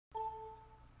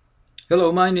Hello,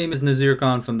 my name is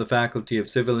Nazeer from the Faculty of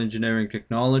Civil Engineering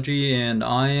Technology, and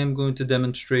I am going to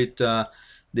demonstrate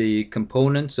the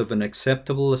components of an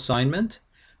acceptable assignment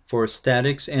for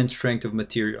statics and strength of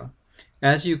material.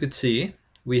 As you could see,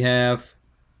 we have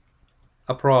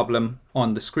a problem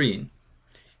on the screen.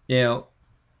 Now,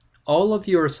 all of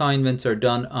your assignments are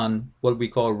done on what we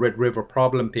call Red River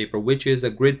problem paper, which is a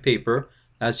grid paper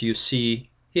as you see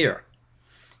here.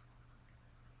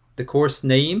 The course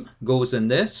name goes in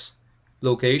this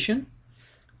location.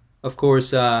 Of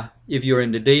course, if you're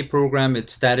in the day program,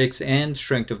 it's statics and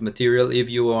strength of material. If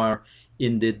you are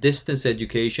in the distance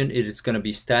education, it is going to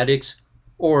be statics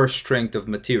or strength of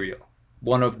material.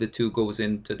 One of the two goes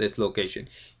into this location.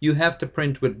 You have to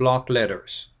print with block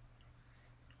letters.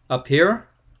 Up here,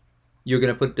 you're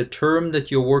going to put the term that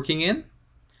you're working in.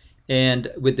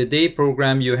 And with the day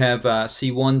program, you have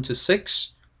C1 to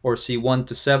 6 or C1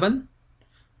 to 7.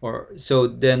 So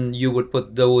then you would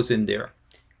put those in there.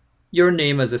 Your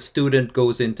name as a student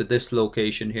goes into this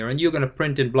location here, and you're going to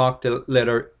print in block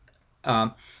letter.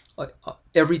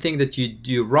 Everything that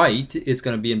you write is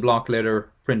going to be in block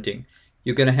letter printing.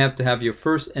 You're going to have your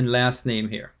first and last name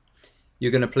here.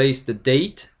 You're going to place the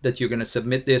date that you're going to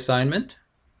submit the assignment.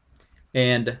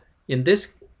 And in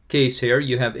this case here,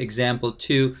 you have example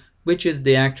 2, which is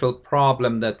the actual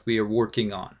problem that we are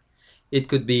working on. It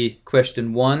could be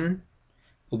question 1,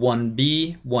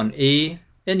 1B, 1A,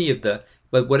 any of the,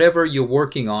 but whatever you're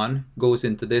working on goes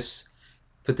into this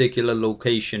particular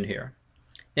location here.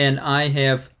 And I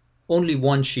have only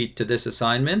one sheet to this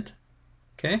assignment.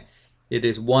 Okay, it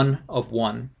is 1 of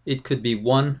 1. It could be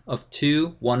 1 of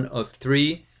 2, 1 of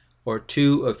 3, or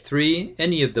 2 of 3,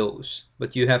 any of those.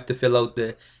 But you have to fill out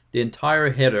the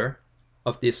entire header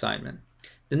of the assignment.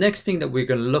 The next thing that we're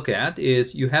going to look at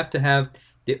is you have to have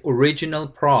the original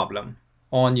problem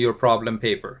on your problem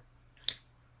paper.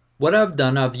 What I've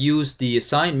done, I've used the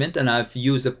assignment and I've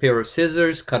used a pair of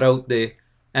scissors, cut out the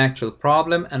actual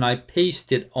problem, and I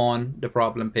paste it on the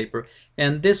problem paper.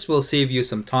 And this will save you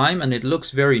some time, and it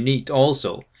looks very neat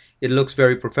also. It looks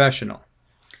very professional.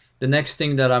 The next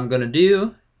thing that I'm going to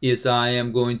do is I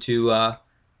am going to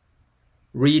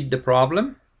read the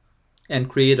problem and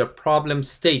create a problem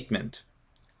statement.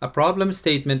 A problem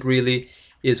statement really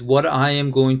is what I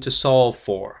am going to solve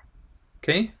for.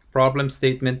 Okay, problem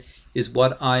statement is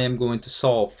what I am going to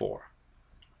solve for.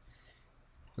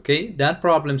 Okay, that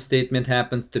problem statement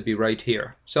happens to be right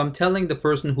here. So I'm telling the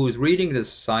person who is reading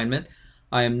this assignment,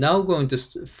 I am now going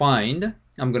to find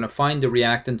the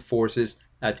reactant forces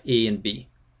at A and B.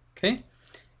 Okay,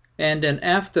 and then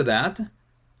after that,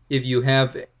 if you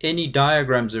have any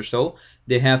diagrams or so,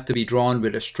 they have to be drawn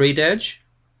with a straight edge.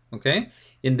 Okay,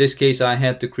 in this case, I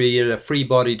had to create a free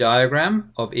body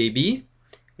diagram of AB.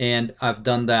 And I've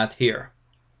done that here.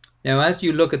 Now, as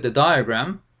you look at the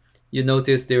diagram, you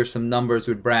notice there's some numbers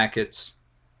with brackets.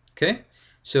 Okay,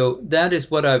 so that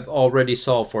is what I've already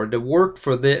solved for. The work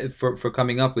for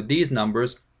coming up with these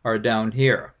numbers are down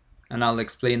here, and I'll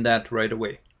explain that right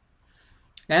away.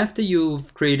 After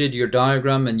you've created your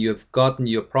diagram and you've gotten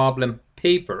your problem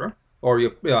paper, or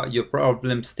your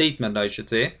problem statement, I should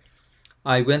say,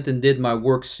 I went and did my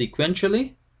work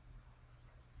sequentially.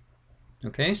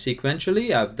 Okay,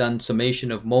 sequentially, I've done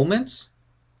summation of moments,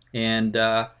 and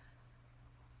I've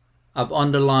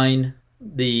underlined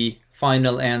the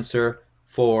final answer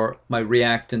for my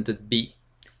reactant at B.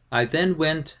 I then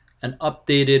went and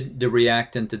updated the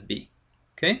reactant at B.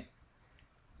 Okay,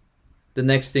 the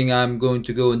next thing I'm going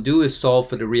to go and do is solve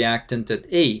for the reactant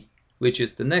at A, which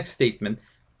is the next statement,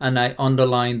 and I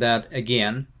underlined that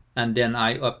again, and then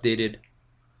I updated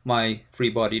my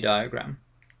free body diagram.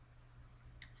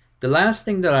 The last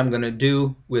thing that I'm going to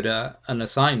do with an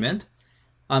assignment,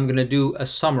 I'm going to do a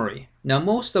summary. Now,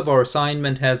 most of our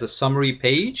assignment has a summary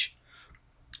page,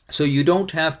 so you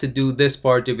don't have to do this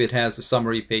part if it has a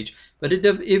summary page. But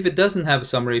if it doesn't have a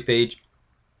summary page,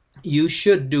 you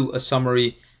should do a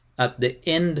summary at the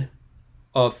end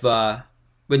of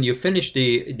when you finish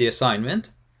the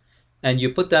assignment, and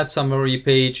you put that summary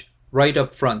page right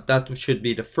up front. That should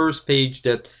be the first page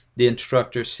that the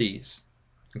instructor sees.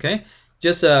 Okay?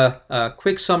 Just a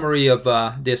quick summary of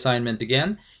the assignment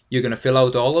again. You're going to fill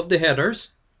out all of the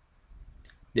headers.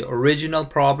 The original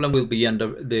problem will be under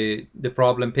the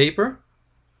problem paper.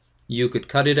 You could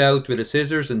cut it out with a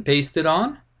scissors and paste it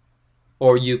on,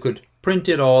 or you could print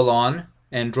it all on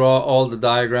and draw all the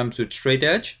diagrams with straight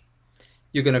edge.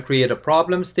 You're going to create a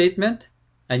problem statement,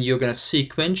 and you're going to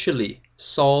sequentially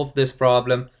solve this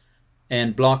problem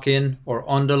and block in or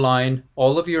underline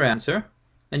all of your answer,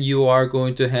 and you are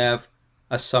going to have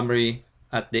a summary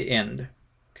at the end.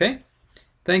 Okay,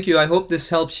 thank you. I hope this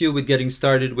helps you with getting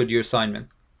started with your assignment.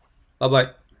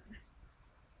 Bye-bye.